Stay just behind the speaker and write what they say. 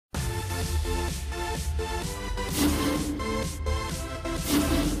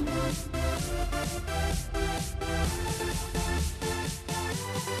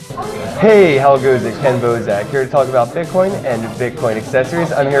Hey, how goes it? Ken Bozak here to talk about Bitcoin and Bitcoin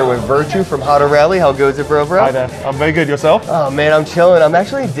accessories. I'm here with Virtue from HODL Rally. How goes it, bro? Hi there. I'm very good. Yourself? Oh man, I'm chilling. I'm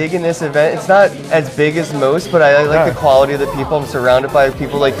actually digging this event. It's not as big as most, but I like the quality of the people. I'm surrounded by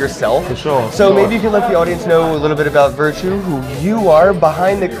people like yourself. For sure. So maybe you can let the audience know a little bit about Virtue, who you are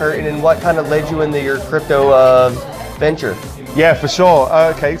behind the curtain, and what kind of led you into your crypto venture. Yeah, for sure.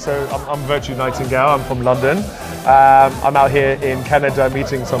 Okay, so I'm Virtue Nightingale. I'm from London. I'm out here in Canada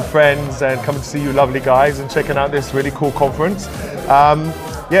meeting some friends and coming to see you lovely guys and checking out this really cool conference.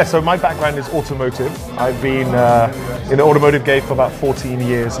 Yeah, so my background is automotive. I've been in the automotive game for about 14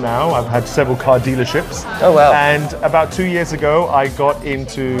 years now. I've had several car dealerships. Oh wow. And about 2 years ago, I got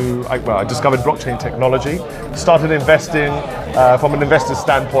into, I discovered blockchain technology, started investing from an investor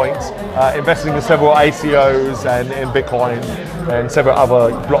standpoint, investing in several ICOs and in Bitcoin and several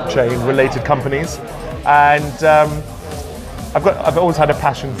other blockchain related companies. And I've always had a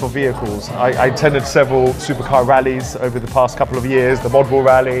passion for vehicles. I attended several supercar rallies over the past couple of years, the HODL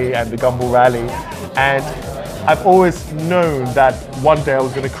Rally and the Gumball Rally. And I've always known that one day I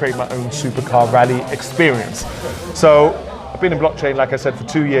was going to create my own supercar rally experience. So I've been in blockchain, like I said, for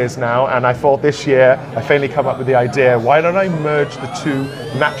 2 years now, and I thought this year I finally come up with the idea, why don't I merge the two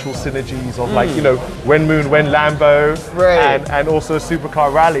natural synergies of like, you know, when Moon, when Lambo, and also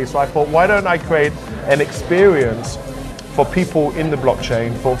supercar rally. So I thought, why don't I create an experience for people in the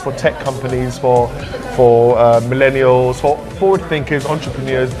blockchain, for tech companies, for millennials, for forward thinkers,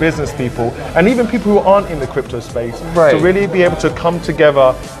 entrepreneurs, business people, and even people who aren't in the crypto space, to really be able to come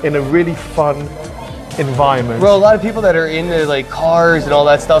together in a really fun environment. Well, a lot of people that are into like cars and all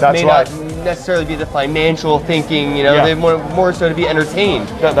that stuff may not necessarily be the financial thinking, you know, they more so to be entertained.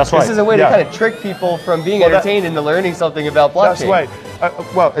 That's right. This is a way to kind of trick people from being entertained into learning something about blockchain. That's right.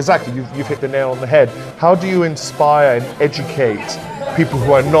 Well, exactly. You've hit the nail on the head. How do you inspire and educate people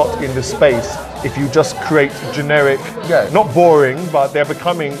who are not in the space if you just create generic, not boring, but they're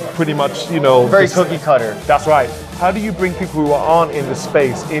becoming pretty much, you know, very cookie cutter. That's right. How do you bring people who aren't in the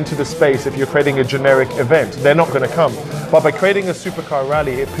space into the space if you're creating a generic event? They're not going to come. But by creating a supercar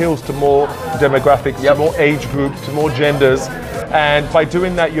rally, it appeals to more demographics, to more age groups, to more genders. And by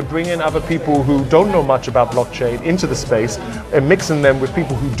doing that, you're bringing other people who don't know much about blockchain into the space and mixing them with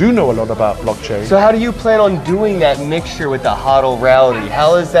people who do know a lot about blockchain. So how do you plan on doing that mixture with the HODL Rally?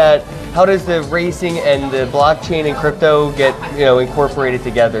 How does the racing and the blockchain and crypto get, you know, incorporated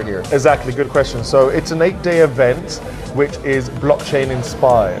together here? Exactly, good question. So it's an 8-day event which is blockchain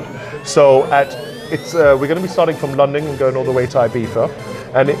inspired. So we're going to be starting from London and going all the way to Ibiza.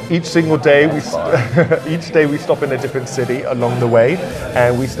 And each single day, we stop in a different city along the way,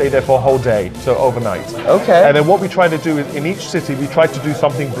 and we stay there for a whole day, so overnight. Okay. And then what we try to do is, in each city, we try to do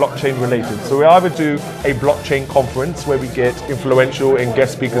something blockchain related. So we either do a blockchain conference where we get influential and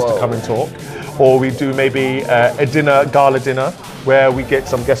guest speakers to come and talk, or we do maybe a gala dinner, where we get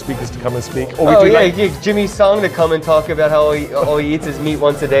some guest speakers to come and speak. Or we you get Jimmy Song to come and talk about how all he eats is meat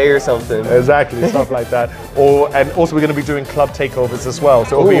once a day or something. Exactly, stuff like that. And also we're going to be doing club takeovers as well.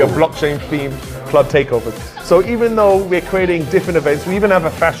 So it'll be a blockchain themed club takeovers. So even though we're creating different events, we even have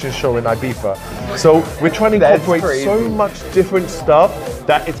a fashion show in Ibiza. So we're trying to incorporate so much different stuff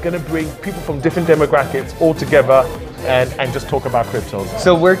that it's going to bring people from different demographics all together and just talk about cryptos.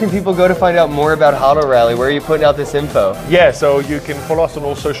 So where can people go to find out more about HODL Rally? Where are you putting out this info? Yeah, so you can follow us on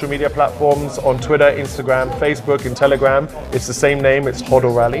all social media platforms, on Twitter, Instagram, Facebook, and Telegram. It's the same name, it's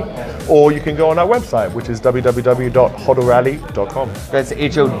HODL Rally. Or you can go on our website, which is www.hodlrally.com. That's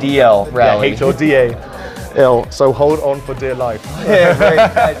HODL Rally. Yeah, HODL. So hold on for dear life. Yeah,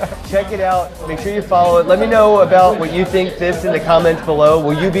 right, guys. Check it out. Make sure you follow it. Let me know about what you think this in the comments below.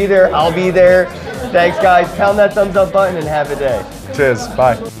 Will you be there? I'll be there. Thanks, guys. Pound that thumbs up button and have a day. Cheers.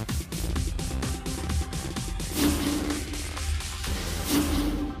 Bye.